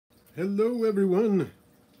Hello everyone,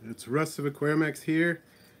 it's Russ of Aquariumax here,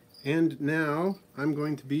 and now I'm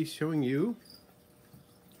going to be showing you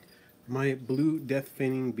my blue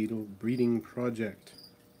death-feigning beetle breeding project.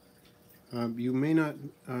 You may not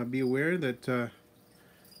be aware that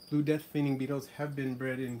blue death-feigning beetles have been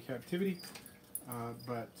bred in captivity,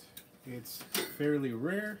 but it's fairly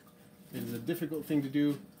rare. It is a difficult thing to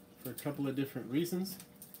do for a couple of different reasons,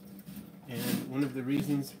 and one of the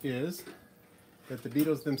reasons is that the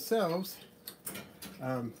beetles themselves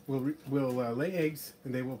will lay eggs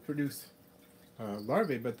and they will produce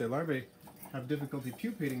larvae, but the larvae have difficulty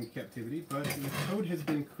pupating in captivity, but the code has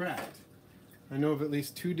been cracked. I know of at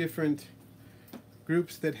least 2 different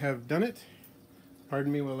groups that have done it.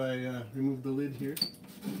 Pardon me while I remove the lid here.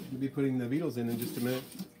 I'll be putting the beetles in just a minute.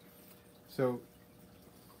 So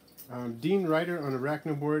Dean Ryder on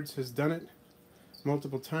Arachnoboards has done it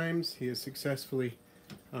multiple times. He has successfully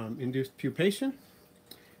induced pupation,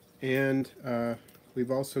 and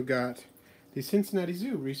we've also got the Cincinnati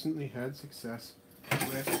Zoo recently had success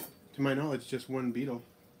with, to my knowledge, just 1 beetle,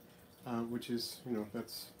 which is,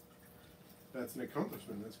 that's an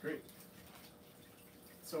accomplishment. That's great.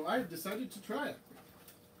 So I decided to try it.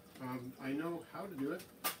 I know how to do it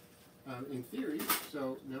in theory,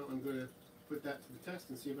 so now I'm going to put that to the test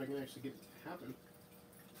and see if I can actually get it to happen.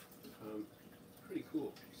 Pretty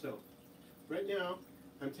cool. So right now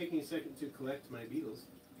I'm taking a second to collect my beetles,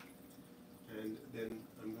 and then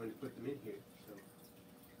I'm going to put them in here. So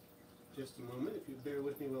just a moment, if you bear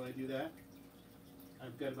with me while I do that.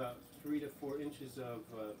 I've got about 3 to 4 inches of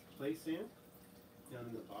play sand down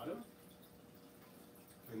in the bottom,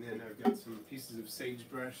 and then I've got some pieces of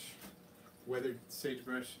sagebrush, weathered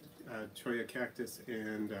sagebrush, cholla cactus,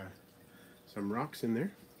 and some rocks in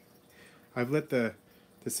there. I've let the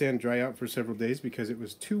sand dry out for several days because it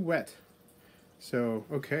was too wet. So,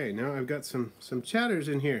 okay, now I've got some chatters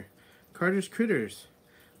in here. Carter's critters.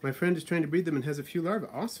 My friend is trying to breed them and has a few larvae.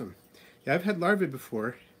 Awesome. Yeah, I've had larvae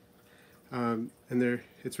before, and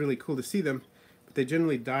it's really cool to see them, but they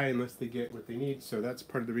generally die unless they get what they need, so that's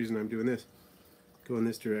part of the reason I'm doing this. Go in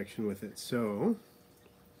this direction with it. So,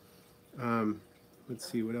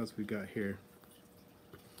 let's see what else we've got here.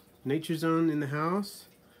 Nature Zone in the house,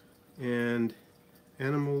 and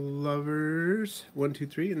Animal Lovers 1, 2,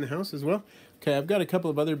 3 in the house as well. Okay, I've got a couple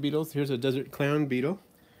of other beetles. Here's a desert clown beetle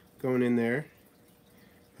going in there,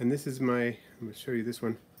 and this is my, I'm going to show you this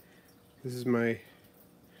one. This is my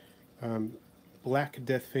black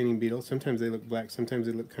death-feigning beetle. Sometimes they look black, sometimes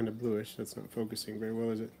they look kind of bluish. That's not focusing very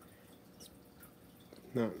well, is it? It's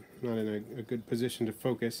not in a good position to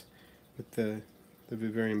focus with the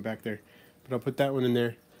vivarium back there. But I'll put that one in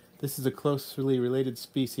there. This is a closely related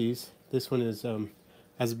species. This one is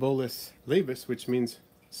Asbolus laevis, which means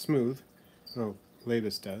smooth. Oh,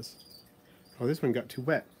 laevis does. Oh, this one got too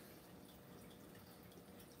wet.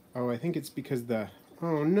 Oh, I think it's because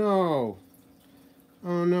oh no!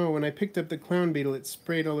 Oh no, when I picked up the clown beetle, it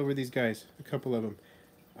sprayed all over these guys. A couple of them.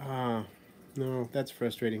 Ah, no, that's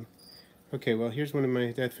frustrating. Okay, well, here's one of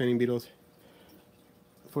my death-feigning beetles.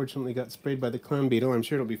 Fortunately got sprayed by the clown beetle. I'm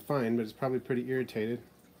sure it'll be fine, but it's probably pretty irritated.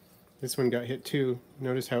 This one got hit too.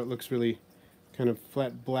 Notice how it looks really kind of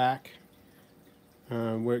flat black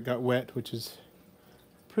where it got wet, which is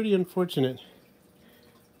pretty unfortunate.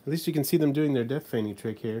 At least you can see them doing their death-feigning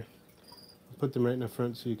trick here. I'll put them right in the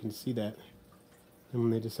front so you can see that. And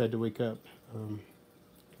when they decide to wake up, you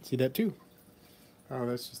can see that too. Oh,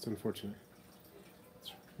 that's just unfortunate.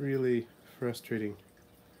 It's really frustrating.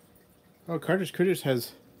 Oh, Carter's Critters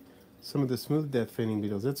has some of the smooth death-feigning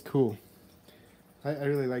beetles. That's cool. I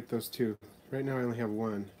really like those too. Right now I only have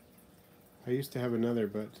 1. I used to have another,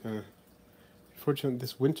 but unfortunately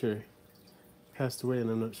this winter passed away and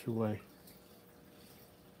I'm not sure why.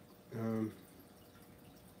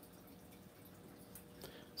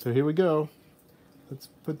 So here we go. Let's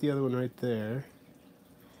put the other one right there.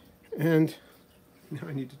 And now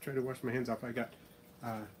I need to try to wash my hands off. I got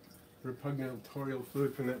repugnatorial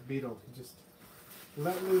fluid from that beetle. It just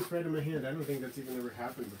let loose right in my hand. I don't think that's even ever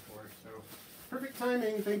happened before. So perfect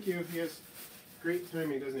timing. Thank you. He has great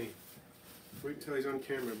timing, doesn't he? Wait until he's on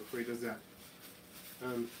camera before he does that.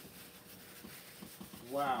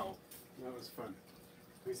 Wow, that was fun.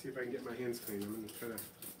 Let me see if I can get my hands clean. I'm going to try to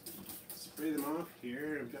spray them off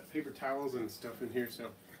here. I've got paper towels and stuff in here, so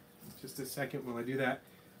just a second while I do that.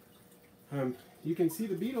 You can see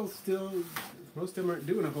the beetles still, most of them aren't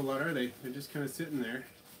doing a whole lot, are they? They're just kind of sitting there,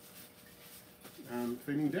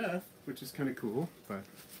 feigning death, which is kind of cool. But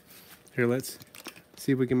here, let's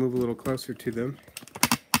see if we can move a little closer to them.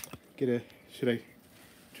 Should I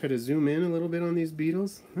try to zoom in a little bit on these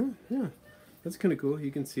beetles? Huh, yeah, that's kind of cool.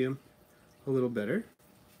 You can see them a little better.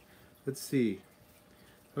 Let's see.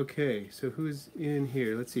 Okay, so who's in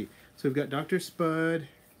here? Let's see. So we've got Dr. Spud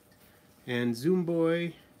and Zoom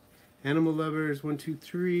Boy, Animal Lovers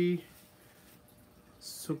 123,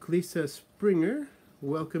 Soklisa Springer.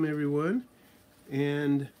 Welcome everyone.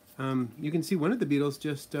 And you can see one of the beetles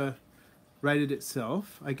just righted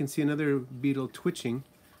itself. I can see another beetle twitching.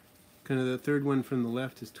 Kind of the third one from the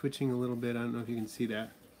left is twitching a little bit. I don't know if you can see that.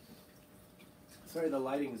 Sorry, the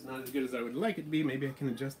lighting is not as good as I would like it to be. Maybe I can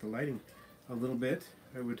adjust the lighting a little bit.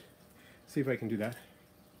 I would see if I can do that.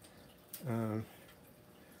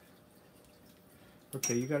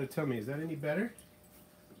 Okay, you got to tell me, is that any better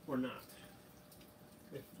or not?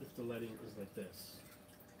 If the lighting is like this.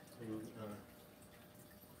 And,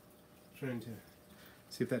 trying to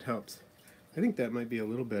see if that helps. I think that might be a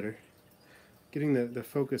little better. Getting the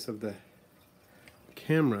focus of the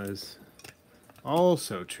camera is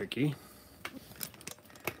also tricky.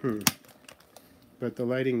 But the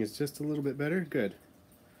lighting is just a little bit better. Good.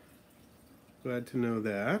 Glad to know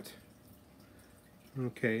that.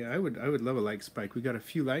 Okay, I would love a like spike. We got a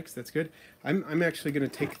few likes. That's good. I'm actually going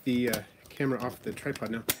to take the camera off the tripod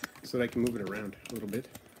now so that I can move it around a little bit.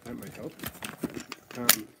 That might help.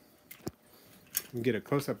 Get a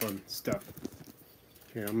close-up on stuff.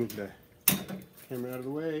 Here, I'll move the camera out of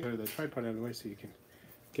the way, or the tripod out of the way, so you can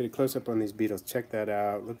get a close-up on these beetles. Check that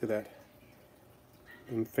out. Look at that.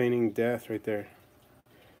 I'm feigning death right there.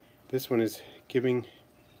 This one is giving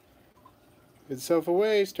itself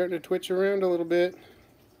away, starting to twitch around a little bit.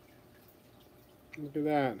 Look at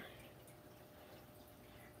that.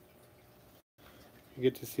 You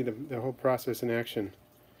get to see the whole process in action.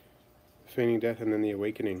 Feigning death and then the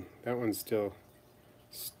awakening. That one's still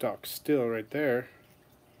stock still right there.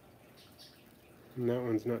 And that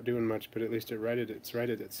one's not doing much, but at least it's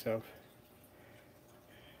righted itself.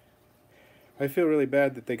 I feel really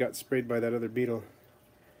bad that they got sprayed by that other beetle.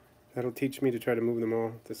 That'll teach me to try to move them all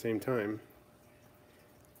at the same time.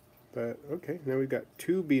 But okay, now we've got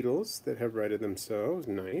 2 beetles that have righted themselves.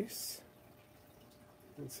 Nice.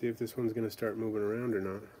 Let's see if this one's going to start moving around or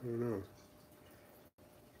not. I don't know.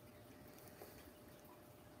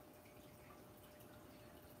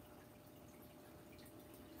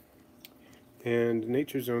 And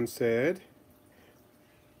Nature Zone said,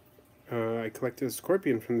 I collected a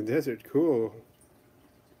scorpion from the desert. Cool.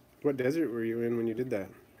 What desert were you in when you did that?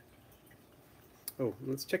 Oh,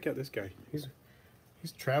 let's check out this guy. He's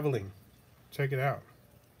traveling. Check it out.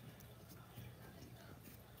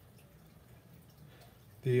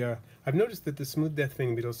 I've noticed that the smooth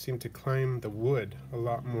death-feigning beetles seem to climb the wood a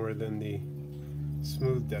lot more than the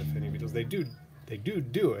smooth death-feigning beetles. They do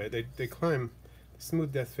it. They climb. The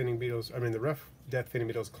smooth death-feigning beetles, I mean the rough death-feigning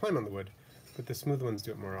beetles climb on the wood, but the smooth ones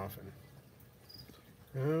do it more often.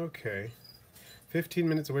 Okay. 15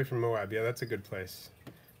 minutes away from Moab. Yeah, that's a good place.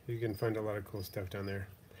 You can find a lot of cool stuff down there.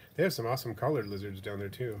 They have some awesome collared lizards down there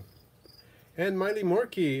too. And Miley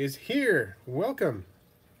Morkey is here. Welcome.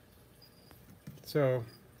 So,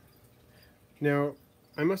 now,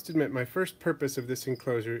 I must admit my first purpose of this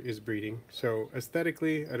enclosure is breeding. So,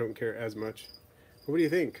 aesthetically, I don't care as much. But what do you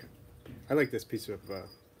think? I like this piece of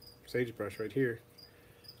sagebrush right here.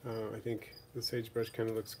 I think the sagebrush kind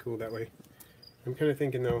of looks cool that way. I'm kind of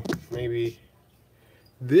thinking though, maybe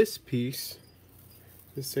this piece,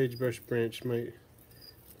 this sagebrush branch might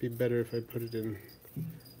be better if I put it in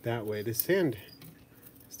that way. The sand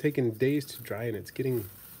has taken days to dry and it's getting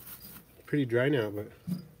pretty dry now, but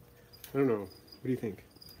I don't know. What do you think?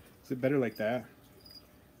 Is it better like that?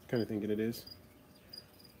 Kind of thinking it is.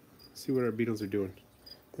 Let's see what our beetles are doing.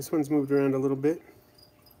 This one's moved around a little bit.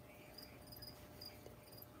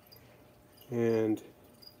 And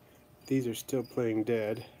these are still playing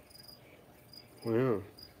dead. Wow.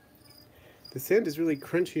 The sand is really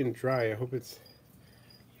crunchy and dry. I hope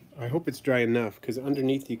it's dry enough, because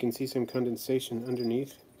underneath you can see some condensation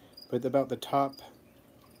underneath, but about the top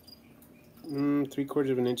 3/4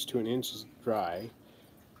 of an inch to an inch is dry.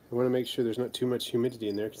 I want to make sure there's not too much humidity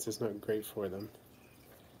in there, because that's not great for them.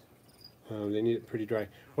 They need it pretty dry.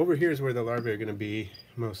 Over here is where the larvae are going to be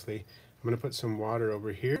mostly. I'm going to put some water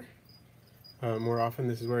over here. More often,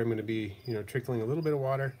 this is where I'm going to be, trickling a little bit of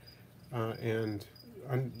water, and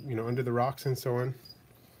under the rocks and so on.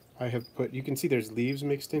 I have put, you can see there's leaves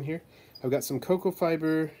mixed in here. I've got some cocoa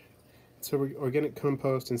fiber, some organic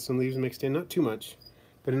compost, and some leaves mixed in. Not too much,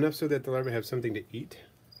 but enough so that the larvae have something to eat.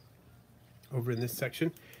 Over in this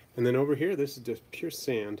section, and then over here, this is just pure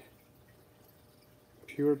sand,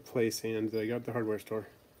 pure play sand that I got at the hardware store.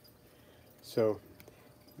 So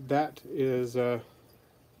that is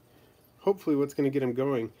hopefully what's going to get them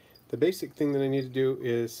going. The basic thing that I need to do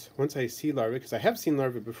is, once I see larvae, because I have seen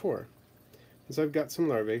larvae before, is I've got some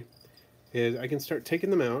larvae, is I can start taking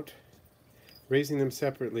them out, raising them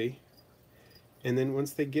separately, and then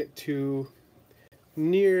once they get to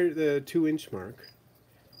near the 2-inch mark,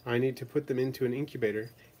 I need to put them into an incubator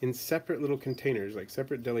in separate little containers, like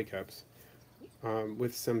separate deli cups,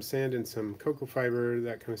 with some sand and some cocoa fiber,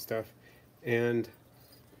 that kind of stuff, and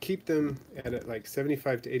keep them at like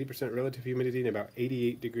 75 to 80% relative humidity and about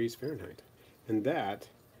 88 degrees Fahrenheit. And that's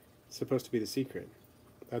supposed to be the secret.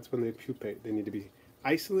 That's when they pupate. They need to be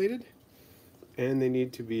isolated, and they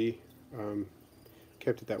need to be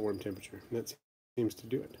kept at that warm temperature. And that seems to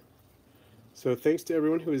do it. So thanks to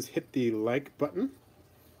everyone who has hit the like button.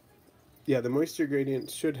 Yeah, the moisture gradient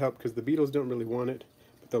should help because the beetles don't really want it,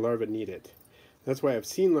 but the larvae need it. That's why I've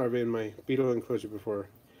seen larvae in my beetle enclosure before,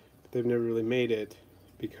 but they've never really made it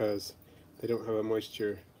because they don't have a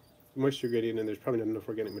moisture gradient, and there's probably not enough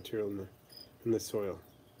organic material in the soil.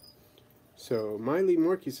 So Miley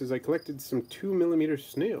Morky says, I collected some 2mm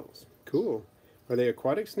snails. Cool. Are they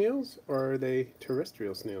aquatic snails or are they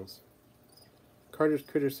terrestrial snails? Carter's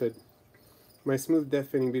Critter said, my smooth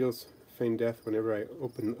death-feigning beetles feign death whenever I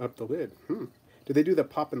open up the lid. Do they do the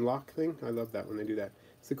pop and lock thing? I love that when they do that.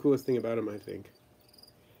 It's the coolest thing about them, I think.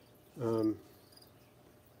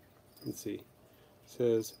 Let's see. It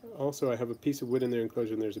says, also I have a piece of wood in their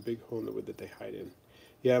enclosure and there's a big hole in the wood that they hide in.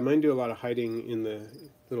 Yeah, mine do a lot of hiding in the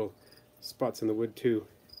little spots in the wood too.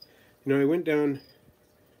 You know, I went down,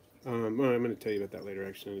 well, I'm going to tell you about that later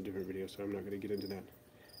actually in a different video, so I'm not going to get into that,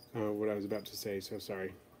 what I was about to say, so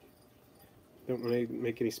sorry. Don't want to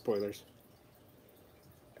make any spoilers.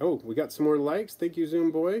 Oh, we got some more likes. Thank you,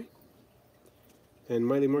 Zoom Boy. And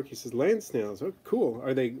Miley Morky says, land snails. Oh, cool.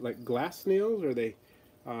 Are they like glass snails? Are they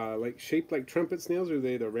like shaped like trumpet snails? Or are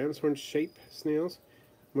they the ram's horn shape snails?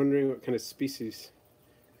 I'm wondering what kind of species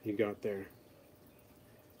you got there.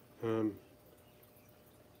 And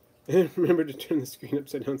remember to turn the screen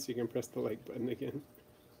upside down so you can press the like button again.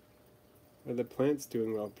 Are the plants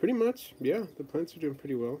doing well? Pretty much, yeah, the plants are doing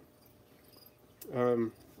pretty well.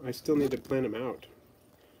 I still need to plan them out.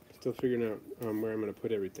 Still figuring out where I'm going to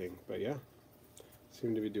put everything, but yeah,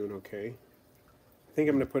 seem to be doing okay. I think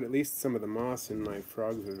I'm going to put at least some of the moss in my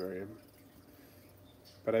frog vivarium,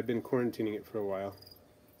 but I've been quarantining it for a while.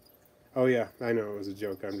 Oh yeah, I know it was a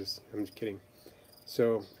joke. I'm just kidding.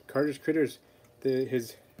 So Carter's Critters,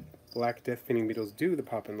 his black death-feigning beetles do the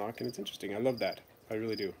pop and lock, and it's interesting. I love that. I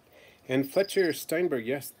really do. And Fletcher Steinberg,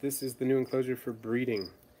 yes, this is the new enclosure for breeding.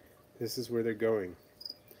 This is where they're going.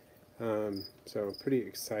 So pretty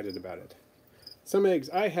excited about it. Some eggs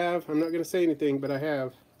I have. I'm not going to say anything, but I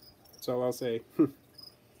have. That's all I'll say.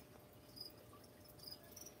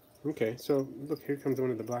 Okay, so look, here comes one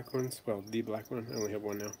of the black ones. Well, the black one. I only have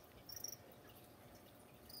one now.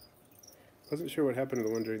 Wasn't sure what happened to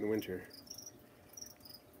the one during the winter,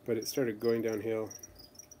 but it started going downhill.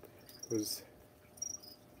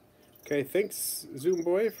 Okay, thanks Zoom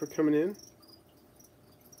Boy for coming in.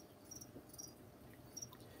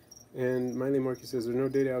 And Miley Morky says there's no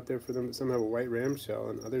data out there for them, but some have a white ram shell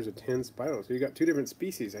and others a tan spiral. So you got two different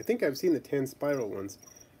species. I think I've seen the tan spiral ones.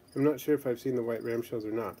 I'm not sure if I've seen the white ram shells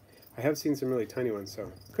or not. I have seen some really tiny ones, so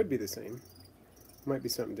it could be the same. Might be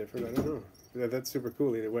something different, I don't know. That's super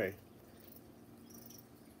cool either way.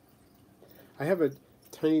 I have a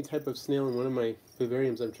tiny type of snail in one of my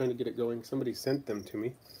vivariums. I'm trying to get it going. Somebody sent them to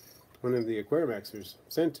me. One of the aquariumaxers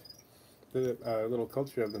sent the little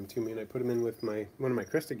culture of them to me, and I put them in with one of my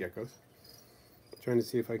crested geckos, trying to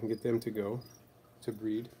see if I can get them to go to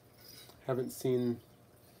breed. Haven't seen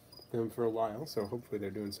them for a while, so hopefully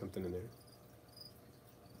they're doing something in there.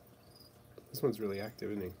 This one's really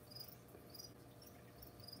active, isn't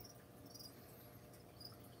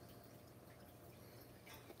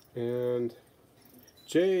he? And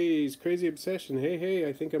Jay's Crazy Obsession. Hey,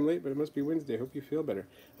 I think I'm late, but it must be Wednesday. Hope you feel better.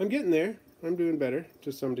 I'm getting there. I'm doing better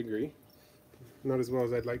to some degree. Not as well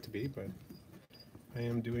as I'd like to be, but I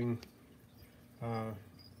am doing a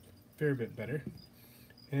fair bit better.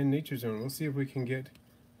 And Nature Zone, we'll see if we can get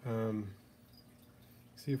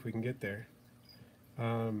there.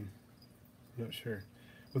 Not sure.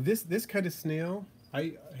 Well, this kind of snail,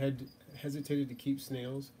 I had hesitated to keep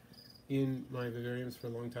snails in my vivariums for a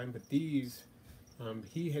long time, but these,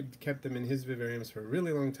 he had kept them in his vivariums for a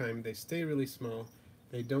really long time. They stay really small.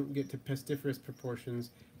 They don't get to pestiferous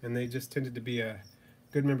proportions, and they just tended to be a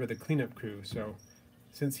good member of the cleanup crew. So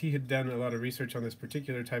since he had done a lot of research on this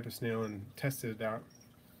particular type of snail and tested it out,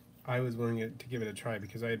 I was willing to give it a try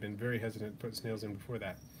because I had been very hesitant to put snails in before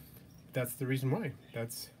that. That's the reason why.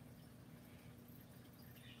 That's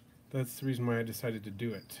the reason why I decided to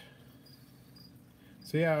do it.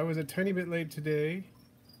 So yeah, I was a tiny bit late today,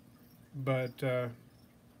 but I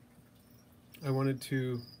wanted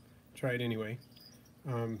to try it anyway.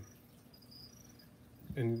 Um,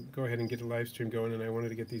 and go ahead and get a live stream going, and I wanted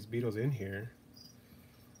to get these beetles in here.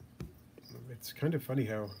 It's kind of funny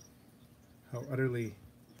how utterly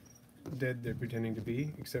dead they're pretending to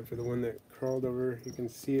be, except for the one that crawled over. You can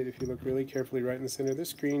see it if you look really carefully right in the center of the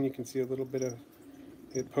screen. You can see a little bit of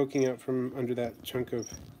it poking out from under that chunk of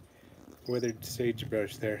weathered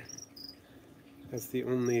sagebrush there. That's the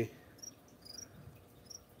only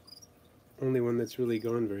one that's really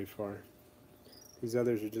gone very far. These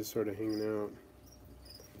others are just sort of hanging out.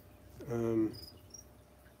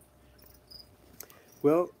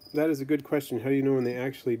 Well, that is a good question. How do you know when they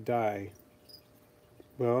actually die?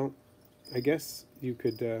 Well, I guess you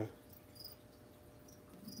could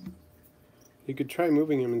try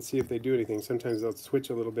moving them and see if they do anything. Sometimes they'll switch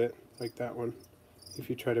a little bit, like that one, if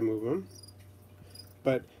you try to move them.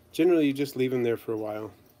 But generally, you just leave them there for a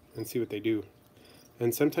while and see what they do.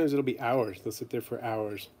 And sometimes it'll be hours. They'll sit there for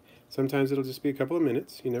hours. Sometimes it'll just be a couple of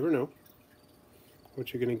minutes. You never know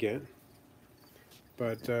what you're going to get.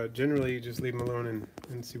 But generally, you just leave them alone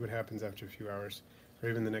and see what happens after a few hours, or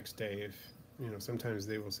even the next day. If you know, sometimes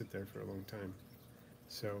they will sit there for a long time.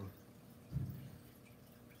 So,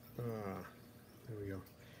 there we go.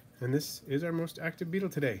 And this is our most active beetle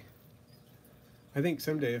today. I think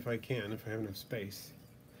someday, if I can, if I have enough space,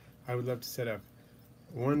 I would love to set up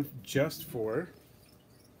one just for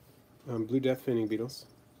blue Death-Feigning beetles,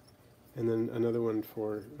 and then another one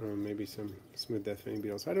for maybe some smooth Death-Feigning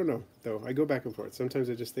beetles. I don't know, though. I go back and forth. Sometimes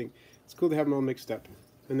I just think it's cool to have them all mixed up,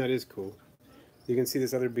 and that is cool. You can see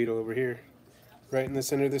this other beetle over here, right in the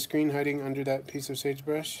center of the screen, hiding under that piece of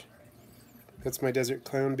sagebrush. That's my desert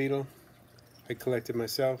clown beetle. I collected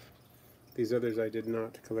myself. These others I did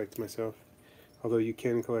not collect myself, although you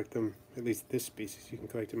can collect them, at least this species you can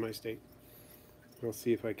collect in my state. I'll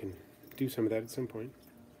see if I can do some of that at some point.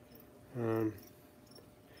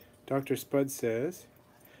 Dr. Spud says,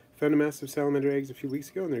 found a mass of salamander eggs a few weeks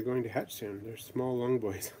ago and they're going to hatch soon. They're small long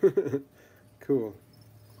boys. Cool.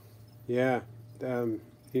 Yeah.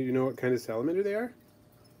 You know what kind of salamander they are?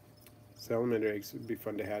 Salamander eggs would be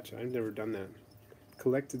fun to hatch. I've never done that.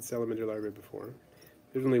 Collected salamander larvae before.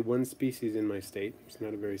 There's only one species in my state. It's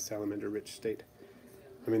not a very salamander-rich state.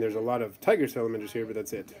 I mean, there's a lot of tiger salamanders here, but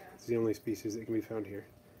that's it. It's the only species that can be found here.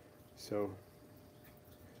 So,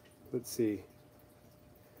 let's see.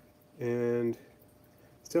 And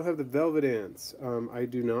still have the velvet ants. I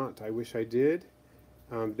do not. I wish I did.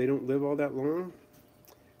 They don't live all that long.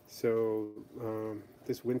 So,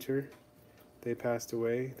 this winter, they passed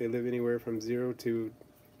away. They live anywhere from 0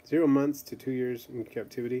 months to 2 years in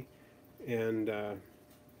captivity. And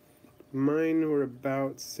mine were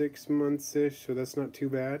about 6 months-ish, so that's not too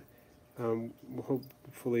bad.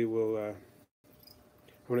 Hopefully I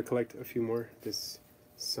want to collect a few more this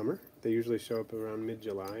summer. They usually show up around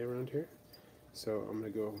mid-July around here. So I'm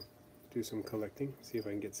going to go do some collecting, see if I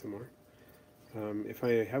can get some more. If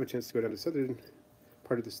I have a chance to go down to southern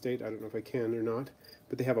part of the state, I don't know if I can or not,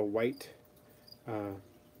 but they have a white,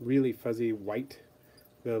 really fuzzy white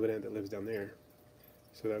velvet ant that lives down there.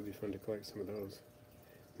 So that would be fun to collect some of those.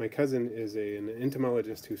 My cousin is an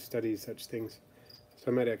entomologist who studies such things,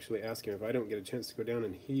 so I might actually ask him if I don't get a chance to go down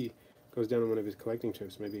and he goes down on one of his collecting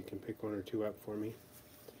trips, maybe he can pick one or two up for me,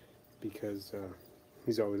 because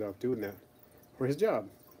he's always off doing that for his job.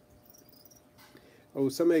 Oh,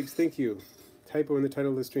 some eggs, thank you. Typo in the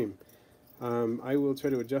title of the stream. I will try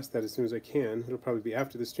to adjust that as soon as I can. It'll probably be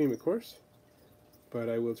after the stream, of course, but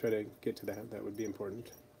I will try to get to that. That would be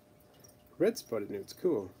important. Red spotted newts,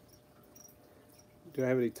 cool. Do I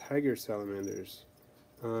have any tiger salamanders?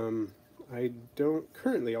 I don't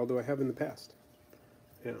currently, although I have in the past.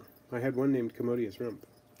 Yeah, I had one named Commodious Rump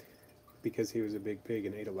because he was a big pig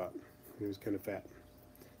and ate a lot. He was kind of fat.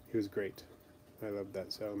 He was great. I loved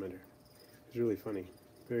that salamander. It was really funny.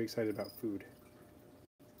 Very excited about food.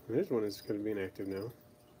 And there's one that's kind of being active now.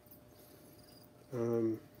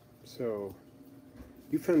 So,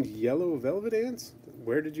 you found yellow velvet ants?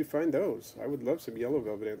 Where did you find those? I would love some yellow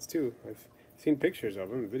velvet ants too. I've seen pictures of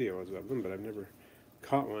them, videos of them, but I've never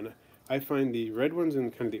caught one. I find the red ones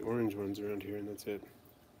and kind of the orange ones around here, and that's it.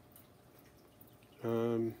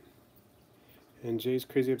 And Jay's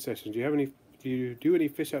crazy obsession. Do you do any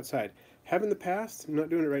fish outside? Have in the past. I'm not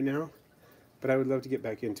doing it right now, but I would love to get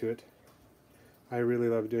back into it. I really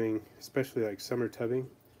love doing, especially like summer tubbing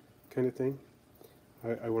kind of thing.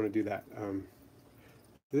 I want to do that.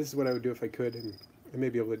 This is what I would do if I could, and I may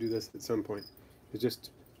be able to do this at some point. Is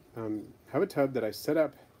just have a tub that I set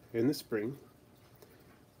up in the spring,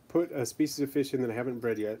 put a species of fish in that I haven't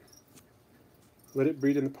bred yet, let it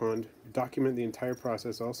breed in the pond, document the entire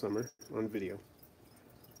process all summer on video,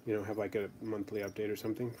 you know, have like a monthly update or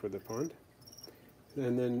something for the pond.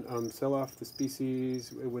 And then sell off the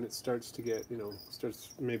species when it starts to get, you know,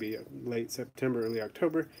 starts maybe late September, early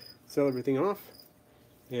October. Sell everything off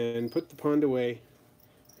and put the pond away,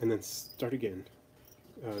 and then start again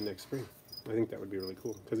next spring. I think that would be really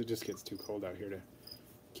cool because it just gets too cold out here to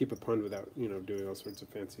keep a pond without, you know, doing all sorts of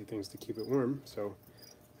fancy things to keep it warm. So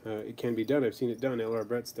it can be done. I've seen it done. L.R.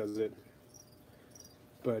 Bretz does it,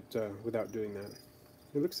 but without doing that.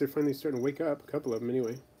 It looks they're finally starting to wake up, a couple of them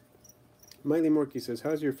anyway. Miley Morky says,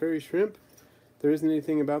 how's your fairy shrimp? There isn't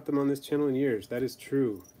anything about them on this channel in years. That is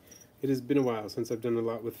true. It has been a while since I've done a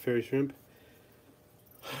lot with fairy shrimp.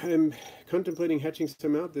 I'm contemplating hatching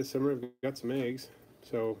some out this summer. I've got some eggs,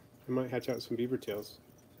 so I might hatch out some beaver tails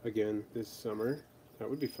again this summer. That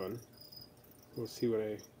would be fun. We'll see what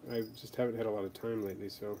I just haven't had a lot of time lately,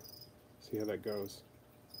 so see how that goes.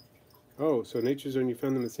 Oh, so Nature Zone, you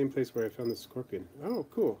found them in the same place where I found the scorpion. Oh,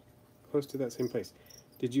 cool. Close to that same place.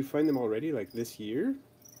 Did you find them already, like this year?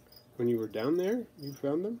 When you were down there, you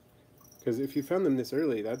found them? Because if you found them this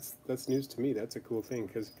early, that's news to me. That's a cool thing,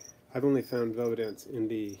 because I've only found velvet ants in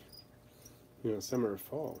the, you know, summer or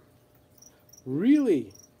fall.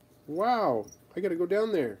 Really? Wow. I got to go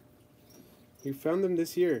down there. You found them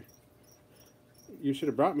this year. You should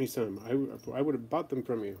have brought me some. I would have bought them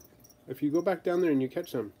from you. If you go back down there and you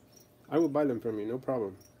catch some, I will buy them from you, no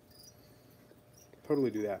problem.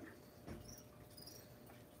 Totally do that.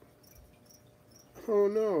 Oh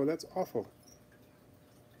no, that's awful.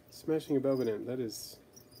 Smashing a velvet ant, that's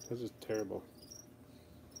just terrible.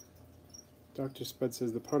 Dr. Spud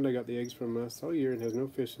says, the pond I got the eggs from lasts all year and has no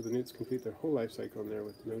fish, so the newts complete their whole life cycle in there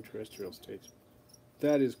with no terrestrial stage.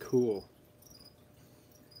 That is cool.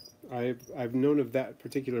 I've known of that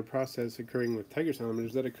particular process occurring with tiger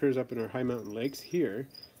salamanders. That occurs up in our high mountain lakes here,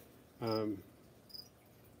 when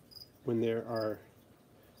there are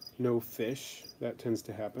no fish. That tends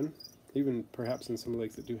to happen, even perhaps in some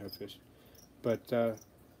lakes that do have fish. But I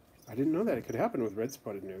didn't know that it could happen with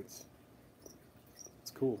red-spotted newts.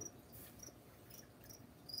 It's cool.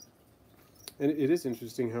 And it is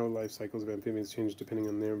interesting how life cycles of amphibians change depending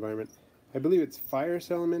on their environment. I believe it's fire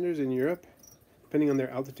salamanders in Europe. Depending on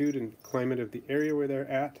their altitude and climate of the area where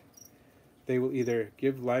they're at, they will either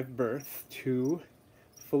give live birth to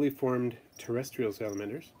fully formed terrestrial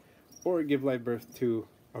salamanders, or give live birth to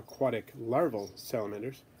aquatic larval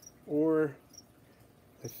salamanders, or,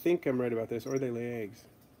 I think I'm right about this, or they lay eggs.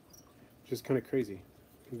 Which is kind of crazy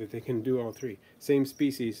that they can do all three. Same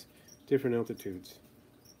species, different altitudes.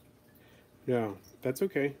 Yeah, that's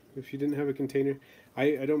okay. If you didn't have a container,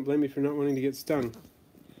 I don't blame you for not wanting to get stung.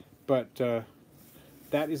 But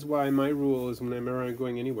that is why my rule is when I'm around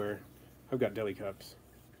going anywhere, I've got deli cups.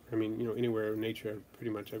 I mean, you know, anywhere in nature,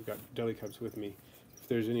 pretty much I've got deli cups with me. If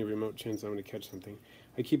there's any remote chance I'm going to catch something.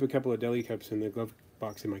 I keep a couple of deli cups in the glove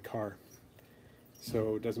box in my car.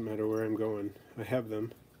 So it doesn't matter where I'm going. I have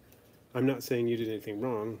them. I'm not saying you did anything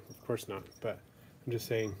wrong. Of course not. But I'm just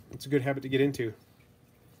saying it's a good habit to get into.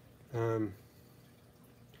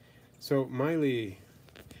 So Miley,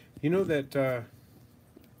 you know that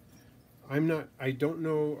I don't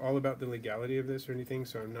know all about the legality of this or anything,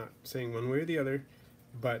 so I'm not saying one way or the other,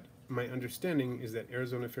 but my understanding is that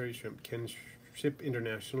Arizona fairy shrimp can ship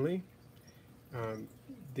internationally.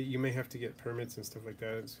 That you may have to get permits and stuff like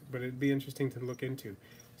that, but it'd be interesting to look into.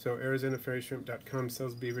 So ArizonaFairyShrimp.com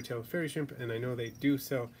sells beaver-tailed fairy shrimp, and I know they do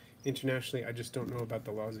sell internationally. I just don't know about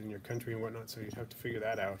the laws in your country and whatnot, so you'd have to figure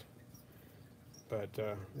that out. But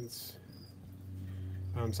it's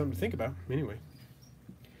something to think about, anyway.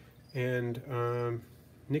 And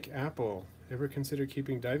Nick Apple, ever consider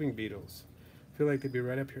keeping diving beetles? I feel like they'd be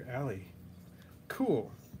right up your alley. Cool.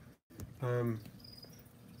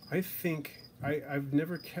 I think I've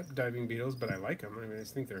never kept diving beetles, but I like them. I mean, I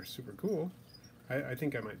think they're super cool. I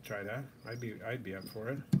think I might try that. I'd be up for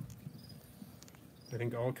it. I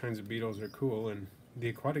think all kinds of beetles are cool, and the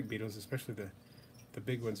aquatic beetles, especially the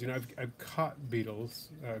big ones. You know, I've caught beetles,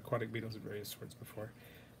 aquatic beetles of various sorts before.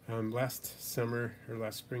 Last summer, or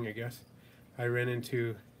last spring, I guess, I ran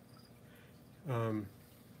into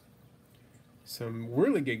some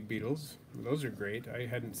whirligig beetles. Those are great. I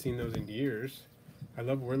hadn't seen those in years. I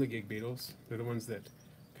love whirligig beetles. They're the ones that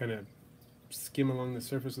kind of skim along the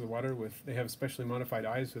surface of the water they have specially modified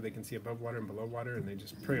eyes so they can see above water and below water, and they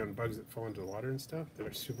just prey on bugs that fall into the water and stuff.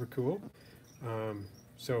 They're super cool.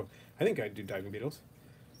 So I think I'd do diving beetles.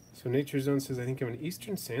 So Nature Zone says, I think I'm an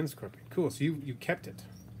eastern sand scorpion. Cool, so you kept it.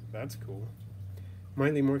 That's cool.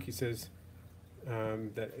 Miley Morky says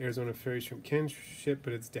that Arizona fairy shrimp can ship,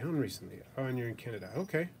 but it's down recently. Oh, and you're in Canada.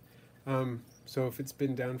 Okay. So if it's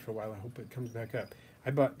been down for a while, I hope it comes back up.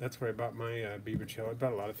 That's where I bought my beaver chill. I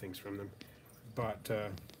bought a lot of things from them. Bought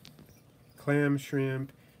clam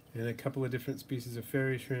shrimp and a couple of different species of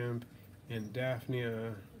fairy shrimp and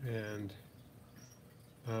daphnia and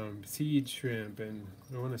seed shrimp, and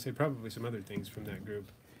I want to say probably some other things from that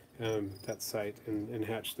group, that site, and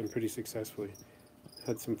hatched them pretty successfully.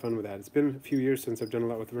 Had some fun with that. It's been a few years since I've done a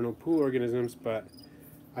lot with vernal pool organisms, but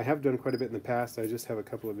I have done quite a bit in the past. I just have a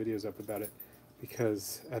couple of videos up about it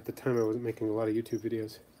because at the time I wasn't making a lot of YouTube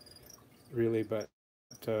videos, really, but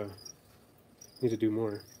need to do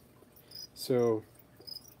more. So,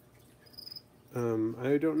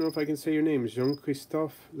 I don't know if I can say your name,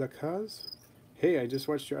 Jean-Christophe Lacaze? Hey, I just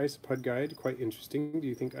watched your isopod guide, quite interesting. Do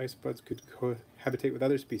you think isopods could cohabitate with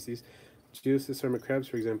other species, Geosisarma crabs,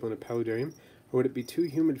 for example, in a paludarium, or would it be too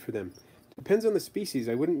humid for them? Depends on the species.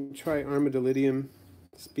 I wouldn't try Armadillidium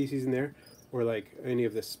species in there, or like any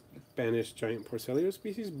of the Spanish giant Porcellio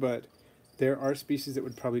species, but there are species that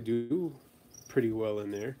would probably do pretty well in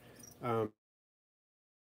there.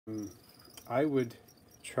 I would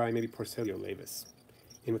try maybe Porcellio laevis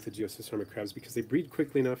in with the Geosisarma crabs because they breed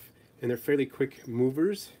quickly enough and they're fairly quick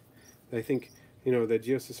movers. I think, you know, the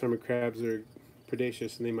Geosisarma crabs are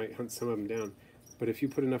predaceous and they might hunt some of them down. But if you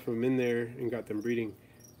put enough of them in there and got them breeding,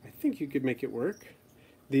 I think you could make it work.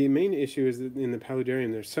 The main issue is that in the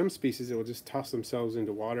paludarium, there's some species that will just toss themselves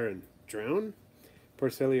into water and drown.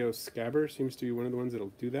 Porcellio scabber seems to be one of the ones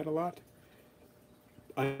that'll do that a lot.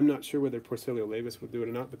 I'm not sure whether Porcellio laevis will do it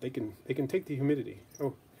or not, but they can take the humidity.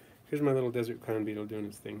 Oh, here's my little desert clown beetle doing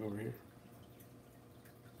its thing over here.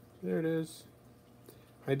 There it is.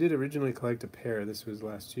 I did originally collect a pair. This was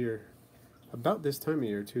last year, about this time of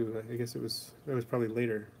year too. I guess it was probably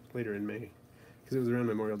later in May, because it was around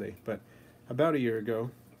Memorial Day. But about a year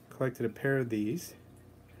ago, collected a pair of these.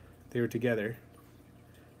 They were together.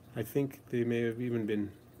 I think they may have even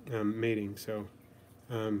been mating. So.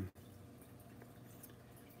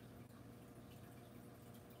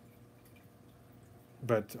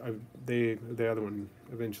 But the other one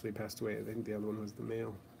eventually passed away. I think the other one was the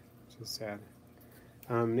male, which is sad.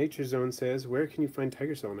 Nature Zone says, where can you find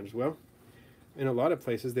tiger salamanders? Well, in a lot of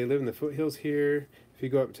places. They live in the foothills here. If you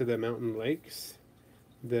go up to the mountain lakes,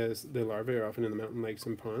 the larvae are often in the mountain lakes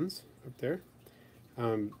and ponds up there.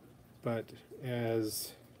 But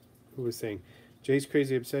as who was saying, Jay's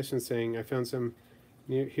Crazy Obsession saying, I found some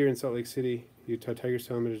here in Salt Lake City, Utah tiger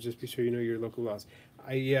salamanders. Just be sure you know your local laws.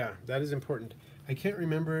 Yeah, that is important. I can't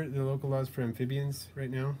remember the local laws for amphibians right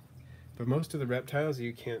now, but most of the reptiles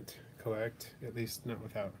you can't collect, at least not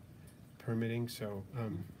without permitting. So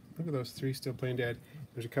look at those three still playing dead.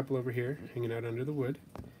 There's a couple over here hanging out under the wood,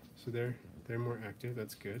 so they're more active.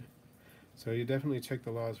 That's good. So you definitely check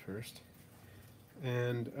the laws first.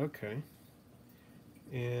 And okay,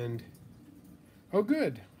 and oh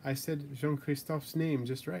good, I said Jean-Christophe's name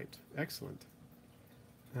just right. Excellent.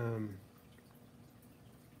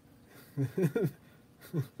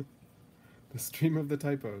 The stream of the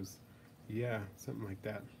typos. Yeah, something like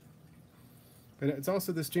that. But it's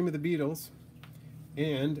also the stream of the Beetles.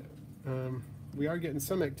 And we are getting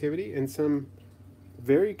some activity and some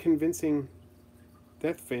very convincing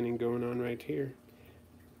death-feigning going on right here.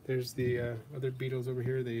 There's the other beetles over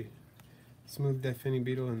here, the smooth death-feigning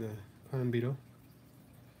beetle and the clown beetle.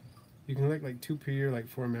 You can collect like 2 per year, like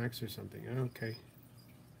 4 max or something. Okay.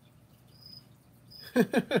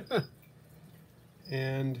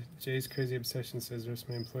 And Jay's Crazy Obsession says, most of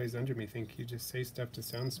my employees under me think you just say stuff to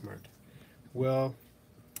sound smart. Well,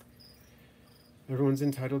 everyone's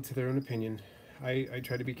entitled to their own opinion. I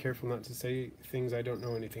try to be careful not to say things I don't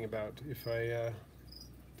know anything about. If I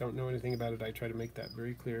don't know anything about it, I try to make that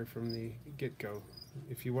very clear from the get-go.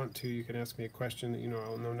 If you want to, you can ask me a question that you know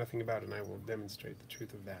I'll know nothing about, and I will demonstrate the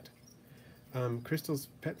truth of that. Crystal's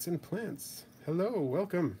Pets and Plants. Hello,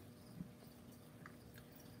 welcome.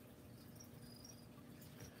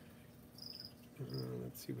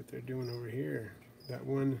 Let's see what they're doing over here. That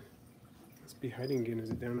one must be hiding again. Is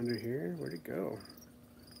it down under here? Where'd it go?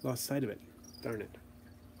 Lost sight of it. Darn it.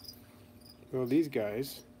 Well, these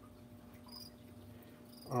guys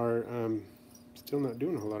are still not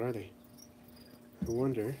doing a whole lot, are they? I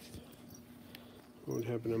wonder what would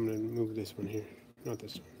happen. I'm going to move this one here. Not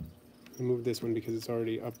this one. I move this one because it's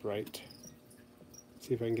already upright.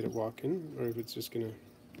 See if I can get it walking, or if it's just going to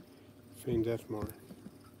feign death more.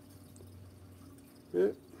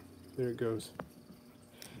 There it goes.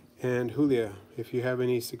 And Julia, if you have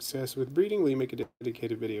any success with breeding, will you make a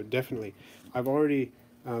dedicated video? Definitely. I've already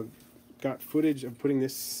got footage of putting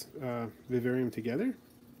this vivarium together.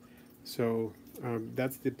 So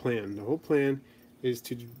that's the plan. The whole plan is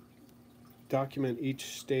to document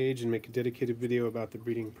each stage and make a dedicated video about the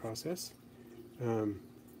breeding process. Um,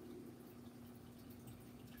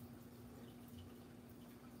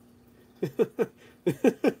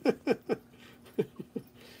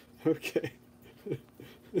 okay.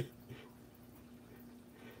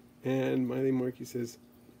 And Miley Morky says,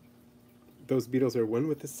 those beetles are one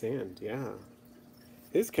with the sand. Yeah.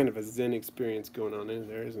 It's kind of a Zen experience going on in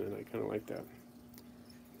there, isn't it? I kind of like that.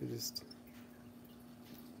 They're just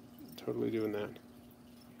totally doing that.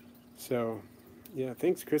 So, yeah,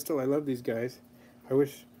 thanks, Crystal. I love these guys. I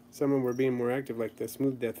wish someone were being more active like the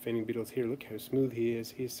smooth Death-Feigning beetles here. Look how smooth he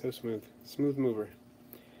is. He's so smooth. Smooth mover.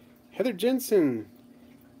 Heather Jensen,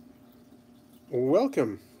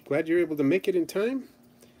 welcome. Glad you're able to make it in time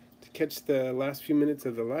to catch the last few minutes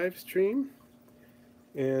of the live stream.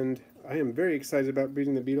 And I am very excited about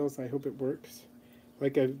breeding the beetles. I hope it works.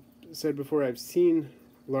 Like I've said before, I've seen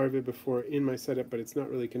larvae before in my setup, but it's not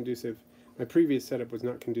really conducive. My previous setup was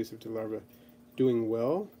not conducive to larvae doing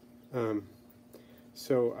well.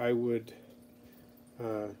 So I would,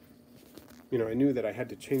 I knew that I had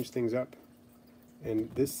to change things up. And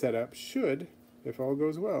this setup should, if all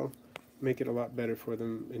goes well, make it a lot better for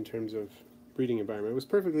them in terms of breeding environment. It was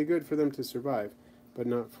perfectly good for them to survive, but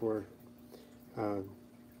not for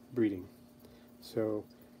breeding. So,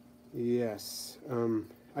 yes.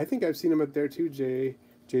 I think I've seen them up there too,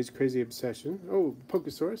 Jay's Crazy Obsession. Oh,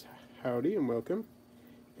 Pokesaurus, howdy and welcome.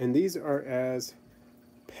 And these are as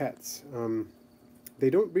pets. They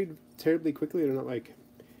don't breed terribly quickly. They're not like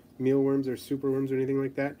mealworms or superworms or anything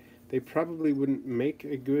like that. They probably wouldn't make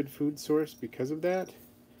a good food source because of that.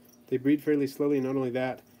 They breed fairly slowly. Not only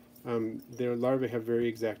that, their larvae have very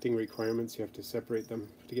exacting requirements. You have to separate them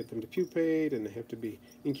to get them to pupate, and they have to be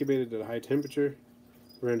incubated at a high temperature,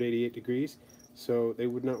 around 88 degrees. So they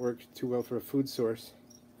would not work too well for a food source,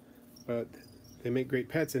 but they make great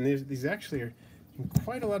pets. And these actually are in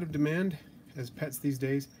quite a lot of demand as pets these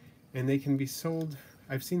days, and they can be sold.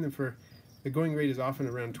 I've seen them for, the going rate is often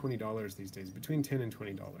around $20 these days, between $10 and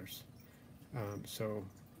 $20. So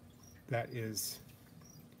that is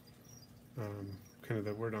kind of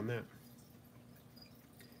the word on that.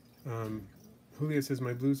 Julia says,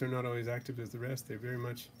 my blues are not always active as the rest. They very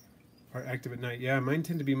much are active at night. Yeah, mine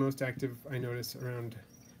tend to be most active, I notice, around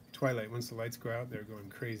twilight. Once the lights go out, they're going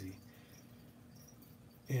crazy.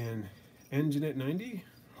 And Jeanette 90,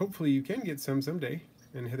 hopefully you can get some someday.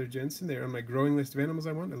 And Heather Jensen, they're on my growing list of animals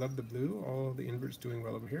I want. I love the blue. All the inverts doing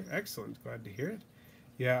well over here. Excellent. Glad to hear it.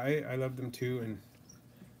 Yeah, I love them too, and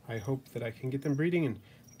I hope that I can get them breeding and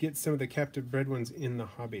get some of the captive bred ones in the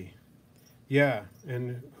hobby. Yeah,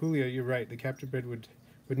 and Julia, you're right. The captive bred would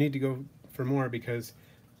need to go for more because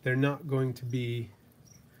they're not going to be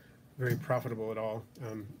very profitable at all.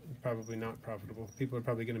 Probably not profitable. People are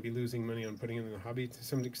probably going to be losing money on putting them in the hobby to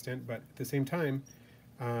some extent, but at the same time,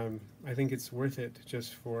 I think it's worth it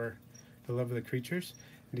just for the love of the creatures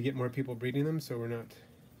and to get more people breeding them. So we're not,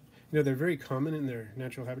 they're very common in their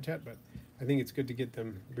natural habitat, but I think it's good to get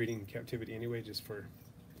them breeding in captivity anyway, just for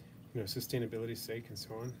sustainability's sake and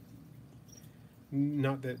so on.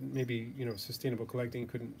 Not that maybe sustainable collecting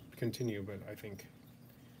couldn't continue, but I think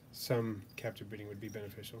some captive breeding would be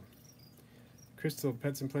beneficial. Crystal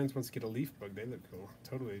Pets and Plants wants to get a leaf bug. They look cool.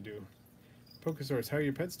 Totally do. Pokesaurus, how are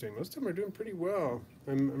your pets doing? Most of them are doing pretty well.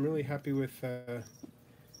 I'm really happy with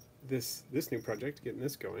this new project, getting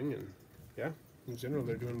this going, and yeah, in general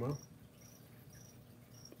they're doing well.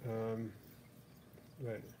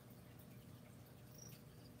 But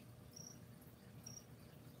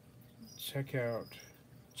check out,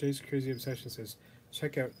 Jay's Crazy Obsession says,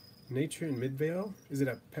 check out Nature in Midvale. Is it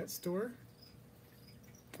a pet store?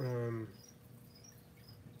 I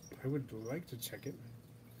would like to check it.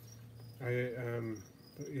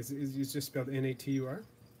 It's just spelled Natur?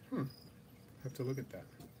 Have to look at that.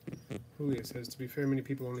 Julia says, to be fair, many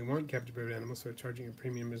people only want captive bred animals, so charging a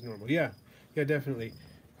premium is normal. Yeah, definitely.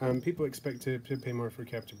 People expect to pay more for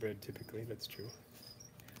captive bred typically, that's true.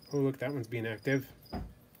 Oh, look, that one's being active.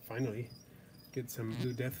 Finally, get some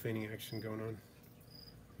blue Death-Feigning action going on.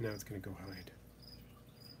 Now it's going to go hide.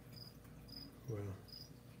 Well,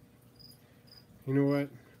 you know what?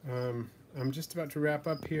 I'm just about to wrap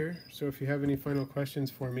up here, so if you have any final questions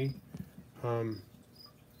for me,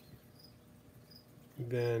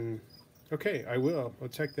 then okay, I will. I'll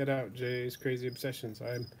check that out, Jay's Crazy Obsessions.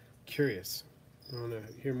 I'm curious. I want to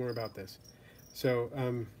hear more about this. So,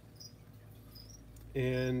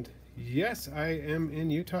 and yes, I am in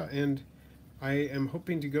Utah, and I am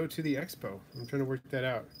hoping to go to the expo. I'm trying to work that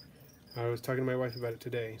out. I was talking to my wife about it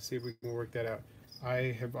today, see if we can work that out.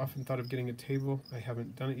 I have often thought of getting a table. I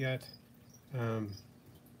haven't done it yet.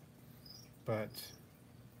 But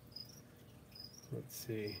let's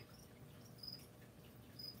see.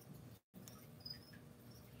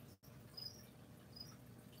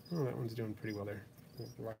 Oh, that one's doing pretty well there.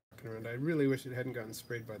 Walking around. I really wish it hadn't gotten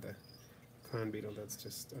sprayed by the clown beetle. That's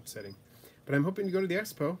just upsetting. But I'm hoping to go to the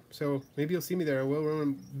expo, so maybe you'll see me there. I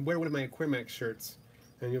will wear one of my Aquamax shirts,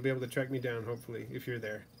 and you'll be able to track me down, hopefully, if you're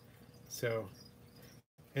there. So,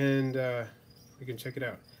 and we can check it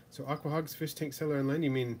out. So, Aquahog's Fish Tank Seller Online,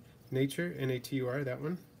 you mean Nature, Natur, that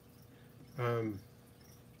one? Um,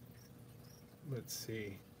 let's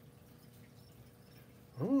see.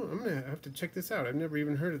 Oh, I'm going to have to check this out. I've never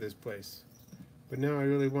even heard of this place. But now I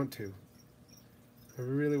really want to. I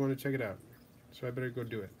really want to check it out. So I better go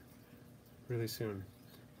do it really soon.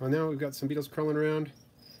 Well, now we've got some beetles crawling around.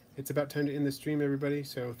 It's about time to end the stream, everybody.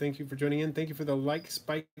 So thank you for joining in. Thank you for the like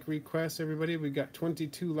spike requests, everybody. We got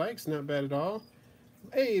 22 likes. Not bad at all.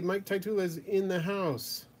 Hey, Mike Taitula is in the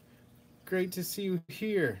house. Great to see you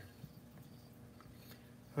here.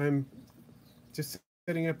 I'm just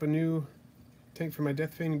setting up a new tank for my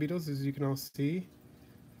Death-Feigning beetles, as you can all see.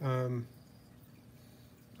 Oh,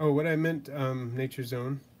 what I meant, Nature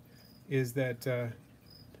Zone, is that I'm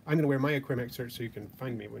going to wear my Aquamax shirt so you can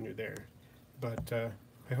find me when you're there. But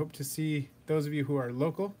I hope to see those of you who are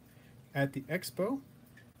local at the expo.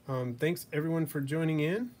 Thanks everyone for joining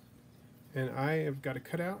in. And I have got a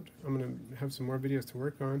cutout. I'm going to have some more videos to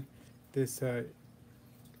work on this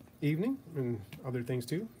evening and other things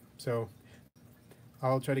too. So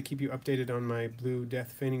I'll try to keep you updated on my blue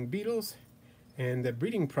Death-Feigning beetles and the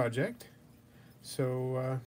breeding project. So